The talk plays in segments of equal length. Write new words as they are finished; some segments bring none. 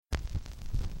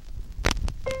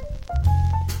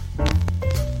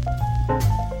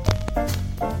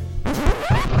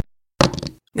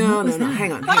No.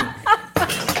 Hang on.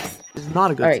 This is not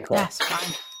a good. All right, cool. Yes,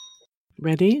 fine.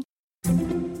 Ready?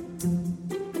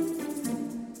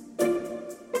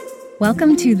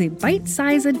 Welcome to the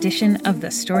bite-size edition of the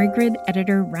StoryGrid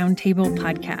Editor Roundtable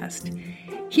podcast.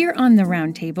 Here on the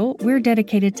Roundtable, we're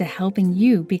dedicated to helping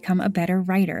you become a better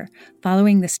writer,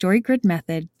 following the StoryGrid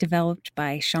method developed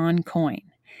by Sean Coyne.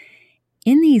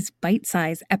 In these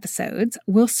bite-size episodes,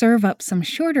 we'll serve up some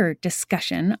shorter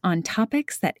discussion on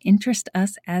topics that interest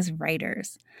us as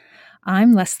writers.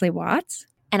 I'm Leslie Watts.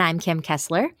 And I'm Kim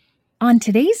Kessler. On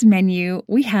today's menu,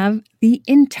 we have the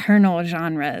internal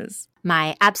genres.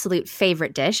 My absolute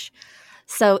favorite dish.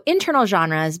 So internal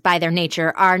genres, by their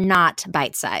nature, are not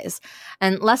bite-size.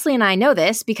 And Leslie and I know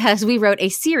this because we wrote a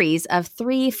series of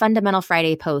 3 Fundamental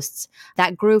Friday posts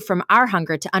that grew from our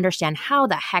hunger to understand how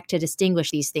the heck to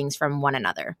distinguish these things from one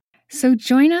another. So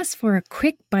join us for a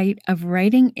quick bite of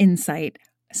writing insight,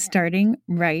 starting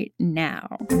right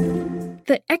now.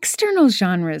 The external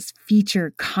genres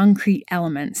feature concrete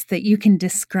elements that you can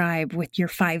describe with your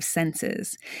 5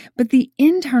 senses. But the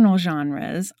internal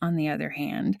genres, on the other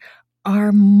hand,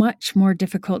 are much more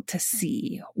difficult to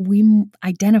see. We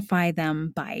identify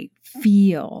them by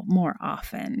feel more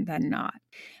often than not.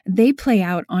 They play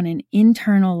out on an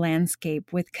internal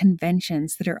landscape with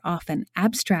conventions that are often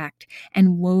abstract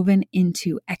and woven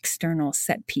into external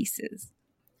set pieces.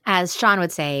 As Sean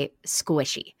would say,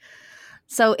 squishy.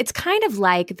 So it's kind of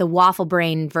like the waffle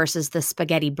brain versus the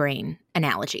spaghetti brain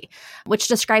analogy, which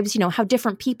describes, how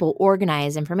different people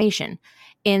organize information.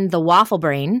 In the waffle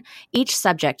brain, each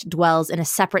subject dwells in a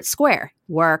separate square: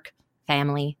 work,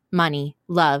 family, money,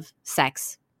 love,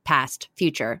 sex, past,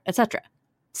 future, etc.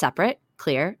 Separate,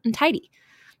 clear, and tidy.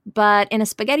 But in a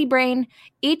spaghetti brain,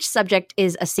 each subject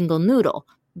is a single noodle.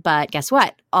 But guess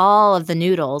what? All of the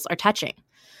noodles are touching.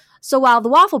 So while the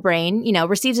waffle brain,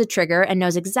 receives a trigger and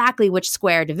knows exactly which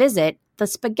square to visit, the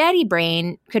spaghetti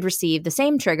brain could receive the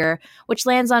same trigger, which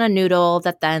lands on a noodle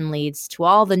that then leads to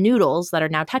all the noodles that are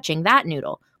now touching that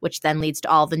noodle, which then leads to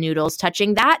all the noodles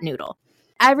touching that noodle.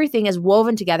 Everything is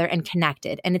woven together and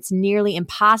connected, and it's nearly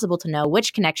impossible to know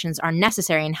which connections are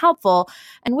necessary and helpful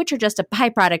and which are just a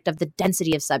byproduct of the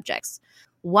density of subjects.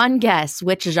 One guess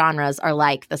which genres are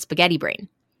like the spaghetti brain.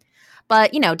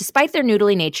 But, despite their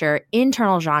noodly nature,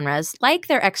 internal genres, like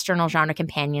their external genre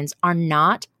companions, are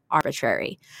not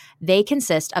arbitrary. They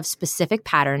consist of specific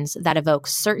patterns that evoke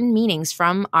certain meanings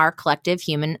from our collective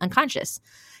human unconscious.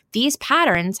 These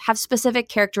patterns have specific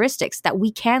characteristics that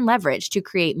we can leverage to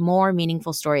create more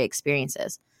meaningful story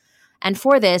experiences. And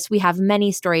for this, we have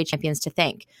many story champions to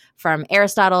thank, from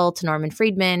Aristotle to Norman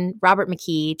Friedman, Robert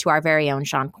McKee to our very own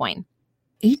Sean Coyne.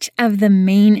 Each of the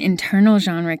main internal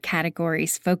genre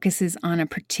categories focuses on a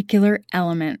particular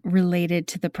element related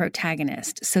to the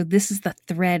protagonist. So this is the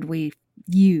thread we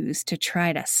use to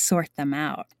try to sort them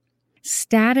out.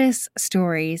 Status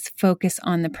stories focus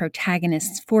on the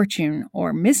protagonist's fortune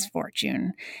or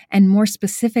misfortune, and more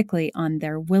specifically on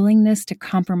their willingness to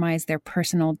compromise their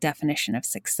personal definition of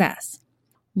success.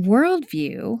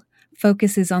 Worldview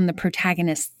focuses on the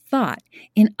protagonist's thought,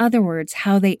 in other words,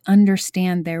 how they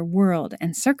understand their world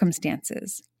and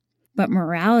circumstances. But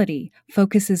morality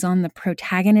focuses on the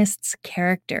protagonist's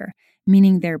character,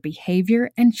 meaning their behavior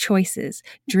and choices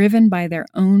driven by their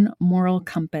own moral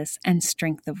compass and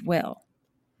strength of will.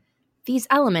 These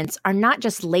elements are not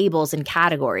just labels and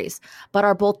categories, but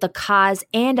are both the cause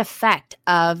and effect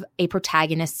of a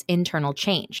protagonist's internal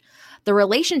change. The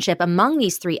relationship among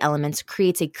these 3 elements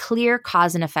creates a clear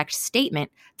cause and effect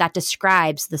statement that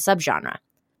describes the subgenre.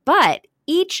 But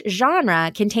each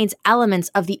genre contains elements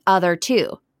of the other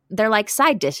 2. They're like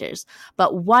side dishes,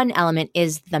 but one element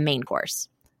is the main course.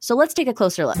 So let's take a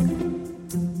closer look.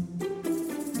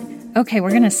 Okay, we're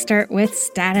going to start with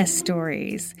status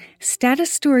stories. Status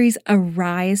stories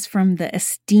arise from the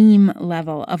esteem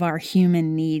level of our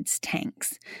human needs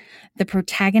tanks. The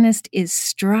protagonist is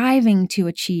striving to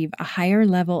achieve a higher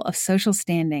level of social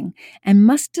standing and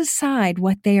must decide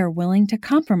what they are willing to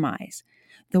compromise,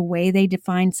 the way they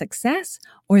define success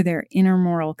or their inner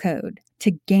moral code,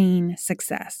 to gain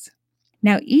success.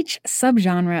 Now, each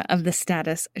subgenre of the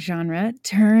status genre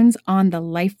turns on the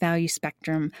life value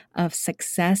spectrum of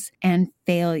success and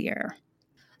failure.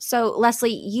 So,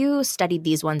 Leslie, you studied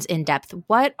these ones in depth.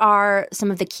 What are some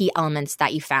of the key elements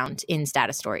that you found in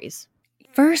status stories?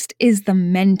 First is the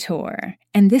mentor,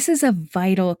 and this is a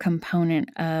vital component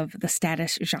of the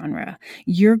status genre.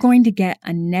 You're going to get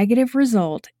a negative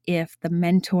result if the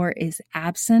mentor is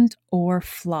absent or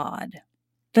flawed.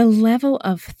 The level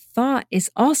of thought is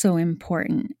also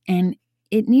important, and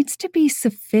it needs to be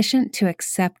sufficient to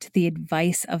accept the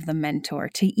advice of the mentor,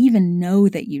 to even know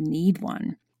that you need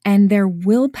one. and their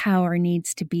willpower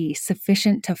needs to be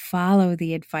sufficient to follow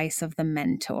the advice of the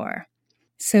mentor.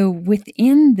 So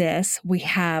within this, we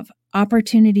have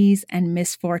opportunities and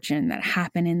misfortune that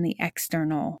happen in the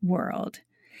external world.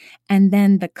 And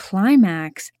then the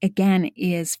climax, again,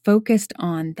 is focused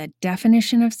on the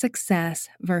definition of success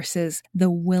versus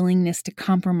the willingness to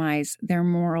compromise their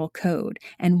moral code.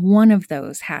 And one of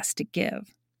those has to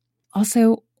give.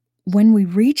 Also, when we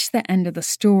reach the end of the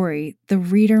story, the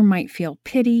reader might feel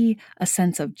pity, a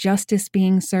sense of justice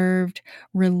being served,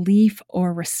 relief,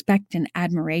 or respect and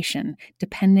admiration,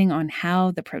 depending on how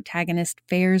the protagonist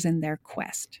fares in their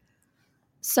quest.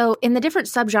 So in the different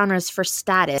subgenres for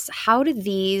status, how do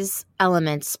these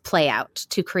elements play out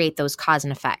to create those cause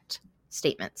and effect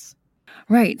statements?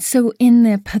 Right. So in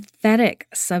the pathetic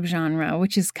subgenre,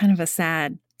 which is kind of a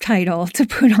sad title to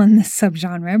put on this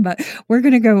subgenre, but we're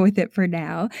going to go with it for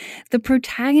now. The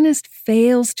protagonist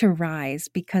fails to rise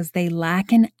because they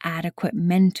lack an adequate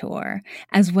mentor,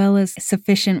 as well as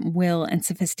sufficient will and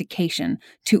sophistication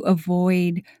to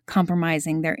avoid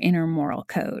compromising their inner moral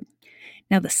code.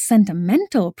 Now, the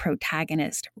sentimental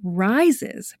protagonist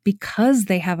rises because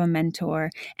they have a mentor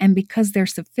and because they're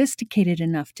sophisticated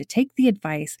enough to take the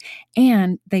advice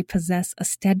and they possess a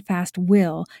steadfast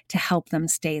will to help them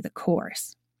stay the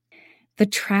course. The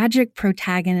tragic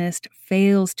protagonist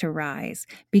fails to rise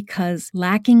because,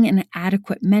 lacking an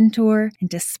adequate mentor, and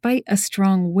despite a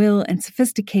strong will and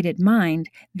sophisticated mind,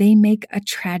 they make a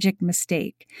tragic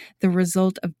mistake, the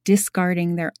result of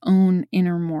discarding their own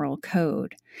inner moral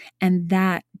code, and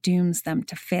that dooms them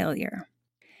to failure.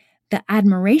 The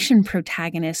admiration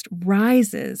protagonist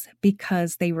rises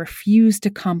because they refuse to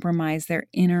compromise their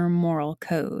inner moral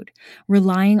code,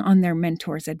 relying on their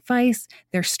mentor's advice,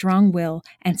 their strong will,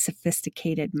 and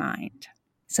sophisticated mind.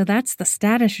 So that's the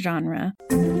status genre.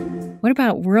 What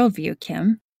about worldview,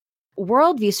 Kim?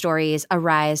 Worldview stories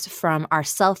arise from our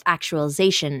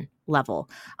self-actualization level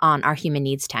on our human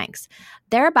needs tanks.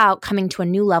 They're about coming to a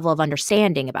new level of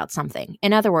understanding about something.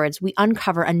 In other words, we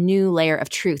uncover a new layer of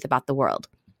truth about the world.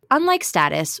 Unlike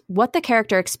status, what the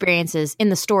character experiences in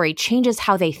the story changes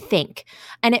how they think,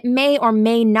 and it may or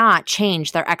may not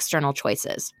change their external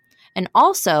choices. And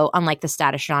also, unlike the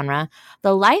status genre,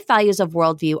 the life values of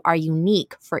worldview are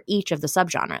unique for each of the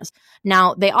subgenres.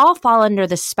 Now, they all fall under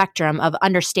the spectrum of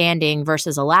understanding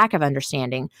versus a lack of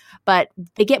understanding, but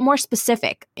they get more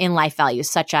specific in life values,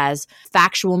 such as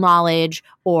factual knowledge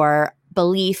or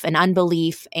belief and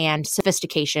unbelief and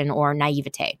sophistication or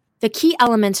naivete. The key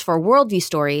elements for worldview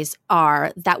stories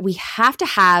are that we have to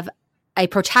have a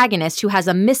protagonist who has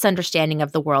a misunderstanding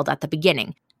of the world at the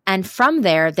beginning. And from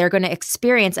there, they're going to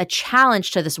experience a challenge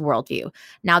to this worldview.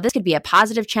 Now, this could be a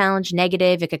positive challenge,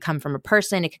 negative. It could come from a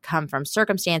person. It could come from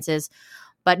circumstances.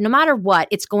 But no matter what,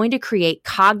 it's going to create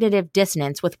cognitive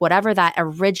dissonance with whatever that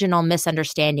original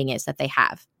misunderstanding is that they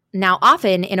have. Now,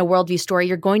 often in a worldview story,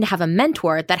 you're going to have a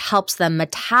mentor that helps them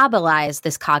metabolize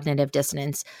this cognitive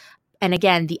dissonance. And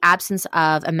again, the absence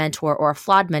of a mentor or a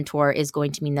flawed mentor is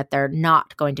going to mean that they're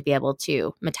not going to be able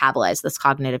to metabolize this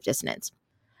cognitive dissonance.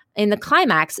 In the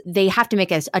climax, they have to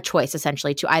make a choice,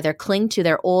 essentially, to either cling to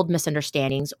their old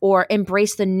misunderstandings or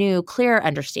embrace the new, clear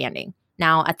understanding.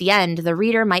 Now, at the end, the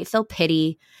reader might feel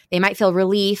pity, they might feel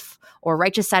relief, or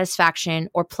righteous satisfaction,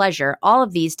 or pleasure, all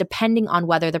of these depending on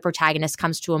whether the protagonist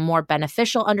comes to a more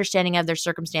beneficial understanding of their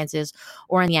circumstances,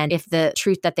 or in the end, if the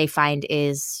truth that they find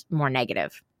is more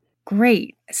negative.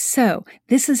 Great. So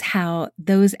this is how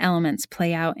those elements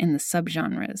play out in the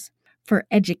subgenres. For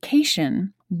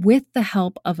education, with the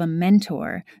help of a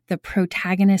mentor, the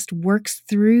protagonist works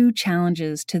through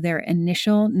challenges to their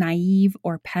initial naive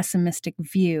or pessimistic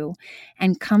view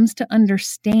and comes to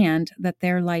understand that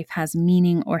their life has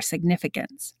meaning or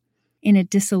significance. In a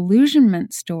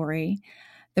disillusionment story,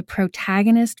 the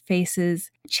protagonist faces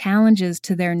challenges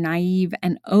to their naive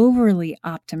and overly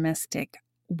optimistic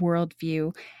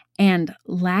worldview, and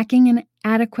lacking an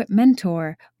adequate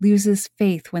mentor, loses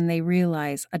faith when they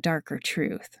realize a darker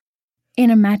truth. In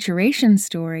a maturation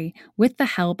story, with the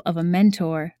help of a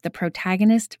mentor, the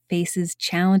protagonist faces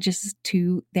challenges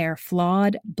to their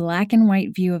flawed black and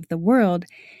white view of the world,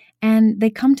 and they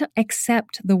come to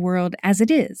accept the world as it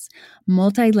is,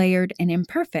 multi-layered and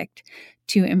imperfect,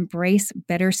 to embrace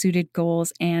better-suited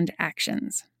goals and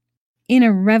actions. In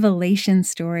a revelation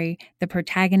story, the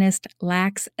protagonist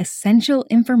lacks essential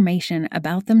information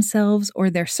about themselves or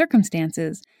their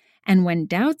circumstances, and when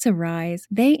doubts arise,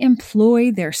 they employ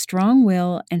their strong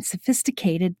will and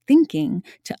sophisticated thinking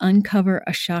to uncover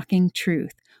a shocking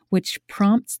truth, which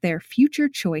prompts their future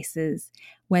choices,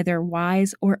 whether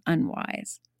wise or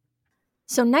unwise.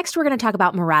 So next, we're going to talk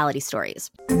about morality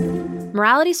stories.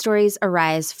 Morality stories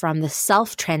arise from the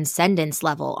self-transcendence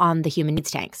level on the human needs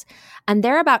tanks, and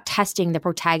they're about testing the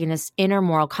protagonist's inner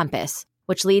moral compass,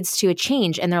 which leads to a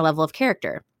change in their level of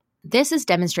character. This is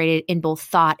demonstrated in both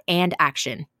thought and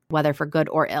action, whether for good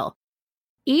or ill.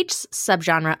 Each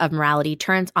subgenre of morality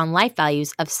turns on life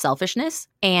values of selfishness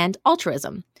and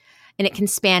altruism, and it can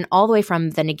span all the way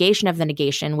from the negation of the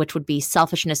negation, which would be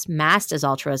selfishness masked as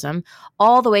altruism,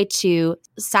 all the way to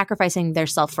sacrificing their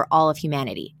self for all of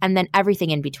humanity, and then everything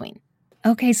in between.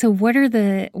 Okay, so what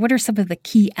are some of the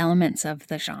key elements of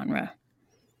the genre?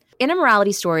 In a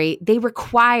morality story, they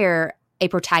require a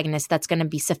protagonist that's going to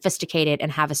be sophisticated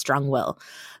and have a strong will.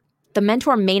 The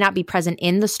mentor may not be present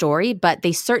in the story, but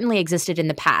they certainly existed in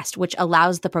the past, which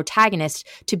allows the protagonist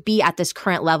to be at this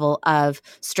current level of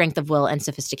strength of will and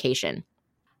sophistication.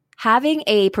 Having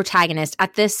a protagonist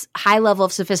at this high level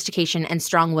of sophistication and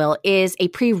strong will is a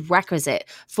prerequisite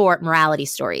for morality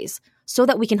stories so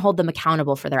that we can hold them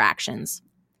accountable for their actions.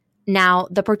 Now,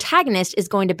 the protagonist is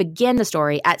going to begin the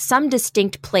story at some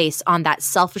distinct place on that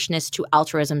selfishness to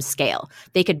altruism scale.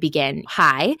 They could begin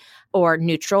high or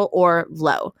neutral or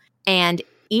low. And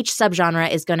each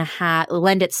subgenre is going to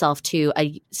lend itself to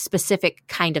a specific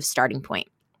kind of starting point.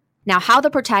 Now, how the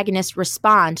protagonists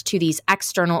respond to these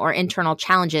external or internal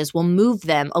challenges will move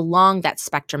them along that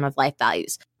spectrum of life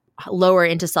values, lower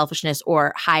into selfishness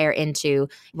or higher into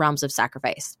realms of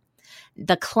sacrifice.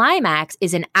 The climax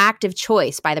is an active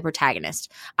choice by the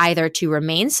protagonist, either to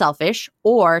remain selfish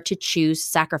or to choose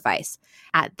sacrifice.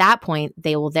 At that point,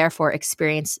 they will therefore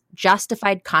experience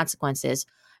justified consequences,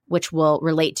 which will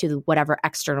relate to whatever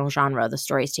external genre the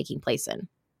story is taking place in.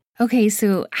 Okay,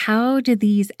 so how do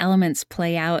these elements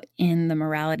play out in the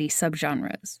morality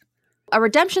subgenres? A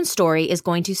redemption story is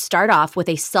going to start off with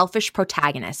a selfish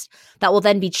protagonist that will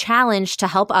then be challenged to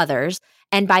help others,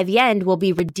 and by the end will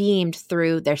be redeemed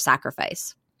through their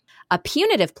sacrifice. A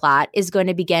punitive plot is going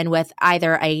to begin with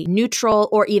either a neutral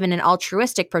or even an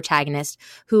altruistic protagonist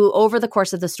who, over the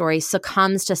course of the story,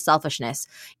 succumbs to selfishness.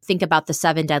 Think about the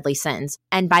 7 deadly sins,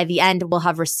 and by the end will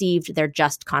have received their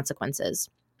just consequences.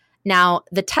 Now,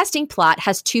 the testing plot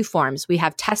has 2 forms. We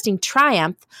have testing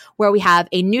triumph, where we have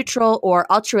a neutral or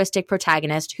altruistic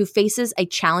protagonist who faces a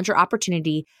challenge or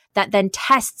opportunity that then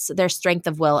tests their strength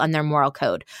of will and their moral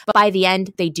code. But by the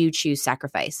end, they do choose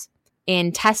sacrifice.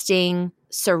 In testing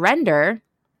surrender,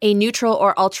 a neutral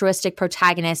or altruistic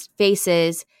protagonist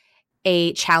faces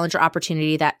a challenge or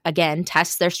opportunity that, again,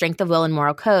 tests their strength of will and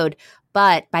moral code,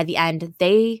 but by the end,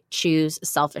 they choose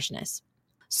selfishness.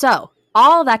 So,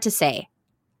 all that to say,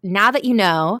 now that you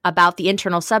know about the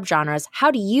internal subgenres,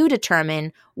 how do you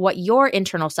determine what your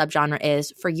internal subgenre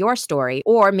is for your story,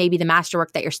 or maybe the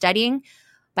masterwork that you're studying?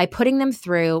 By putting them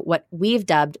through what we've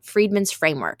dubbed Friedman's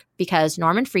framework, because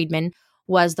Norman Friedman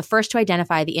was the first to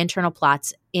identify the internal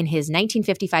plots in his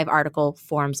 1955 article,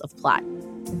 Forms of Plot.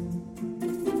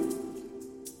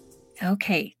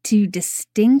 Okay, to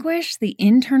distinguish the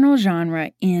internal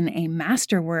genre in a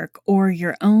masterwork or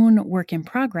your own work in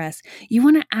progress, you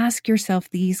want to ask yourself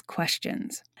these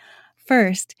questions.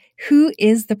 First, who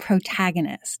is the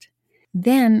protagonist?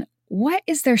 Then, what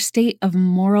is their state of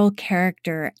moral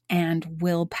character and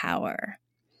willpower?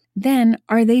 Then,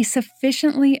 are they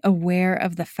sufficiently aware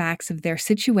of the facts of their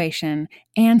situation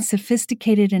and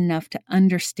sophisticated enough to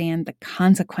understand the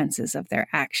consequences of their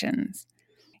actions?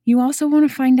 You also want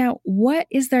to find out what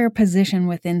is their position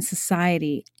within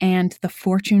society and the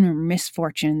fortune or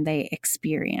misfortune they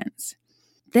experience.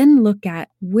 Then look at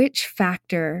which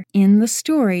factor in the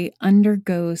story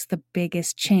undergoes the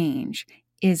biggest change.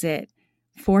 Is it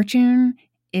fortune?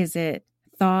 Is it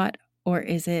thought? Or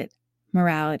is it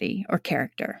morality or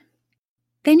character?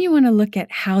 Then you want to look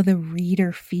at how the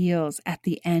reader feels at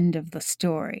the end of the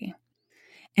story.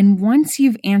 And once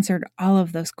you've answered all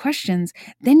of those questions,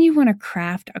 then you want to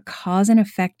craft a cause and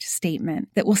effect statement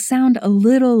that will sound a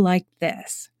little like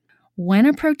this. When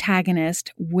a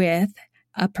protagonist with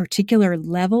a particular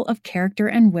level of character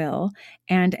and will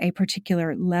and a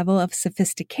particular level of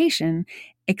sophistication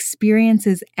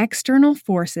experiences external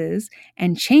forces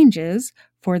and changes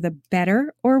for the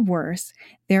better or worse,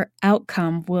 their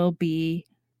outcome will be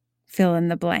fill in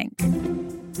the blank.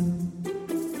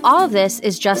 All of this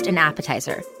is just an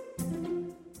appetizer.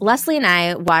 Leslie and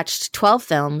I watched 12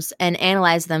 films and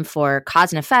analyzed them for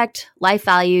cause and effect, life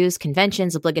values,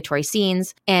 conventions, obligatory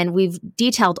scenes, and we've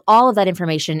detailed all of that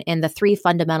information in the 3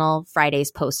 Fundamental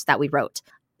Fridays posts that we wrote.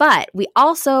 But we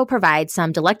also provide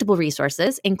some delectable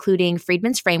resources, including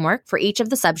Friedman's framework for each of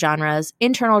the subgenres,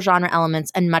 internal genre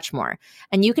elements, and much more.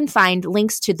 And you can find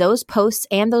links to those posts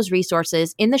and those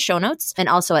resources in the show notes and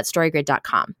also at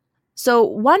storygrid.com. So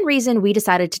one reason we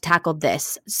decided to tackle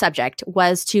this subject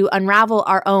was to unravel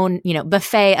our own,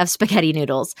 buffet of spaghetti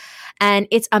noodles. And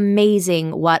it's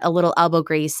amazing what a little elbow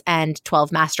grease and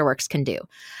 12 masterworks can do.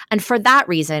 And for that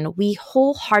reason, we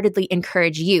wholeheartedly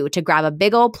encourage you to grab a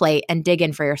big old plate and dig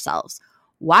in for yourselves.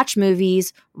 Watch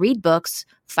movies, read books,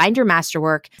 find your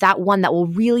masterwork, that one that will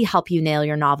really help you nail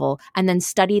your novel, and then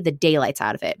study the daylights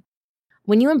out of it.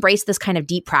 When you embrace this kind of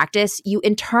deep practice, you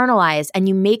internalize and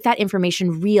you make that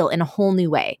information real in a whole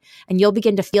new way, and you'll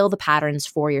begin to feel the patterns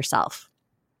for yourself.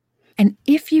 And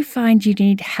if you find you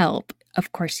need help,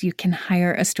 of course, you can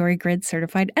hire a StoryGrid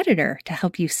certified editor to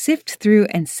help you sift through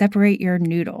and separate your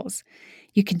noodles.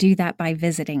 You can do that by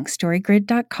visiting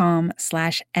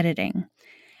storygrid.com/editing.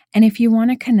 And if you want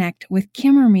to connect with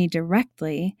Kim or me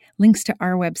directly, links to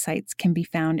our websites can be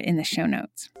found in the show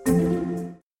notes.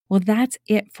 Well, that's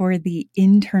it for the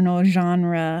internal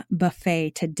genre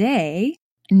buffet today.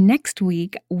 Next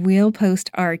week, we'll post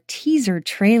our teaser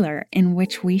trailer in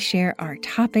which we share our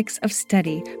topics of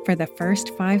study for the first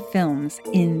 5 films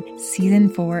in Season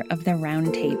 4 of The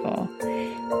Round Table.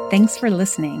 Thanks for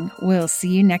listening. We'll see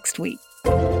you next week.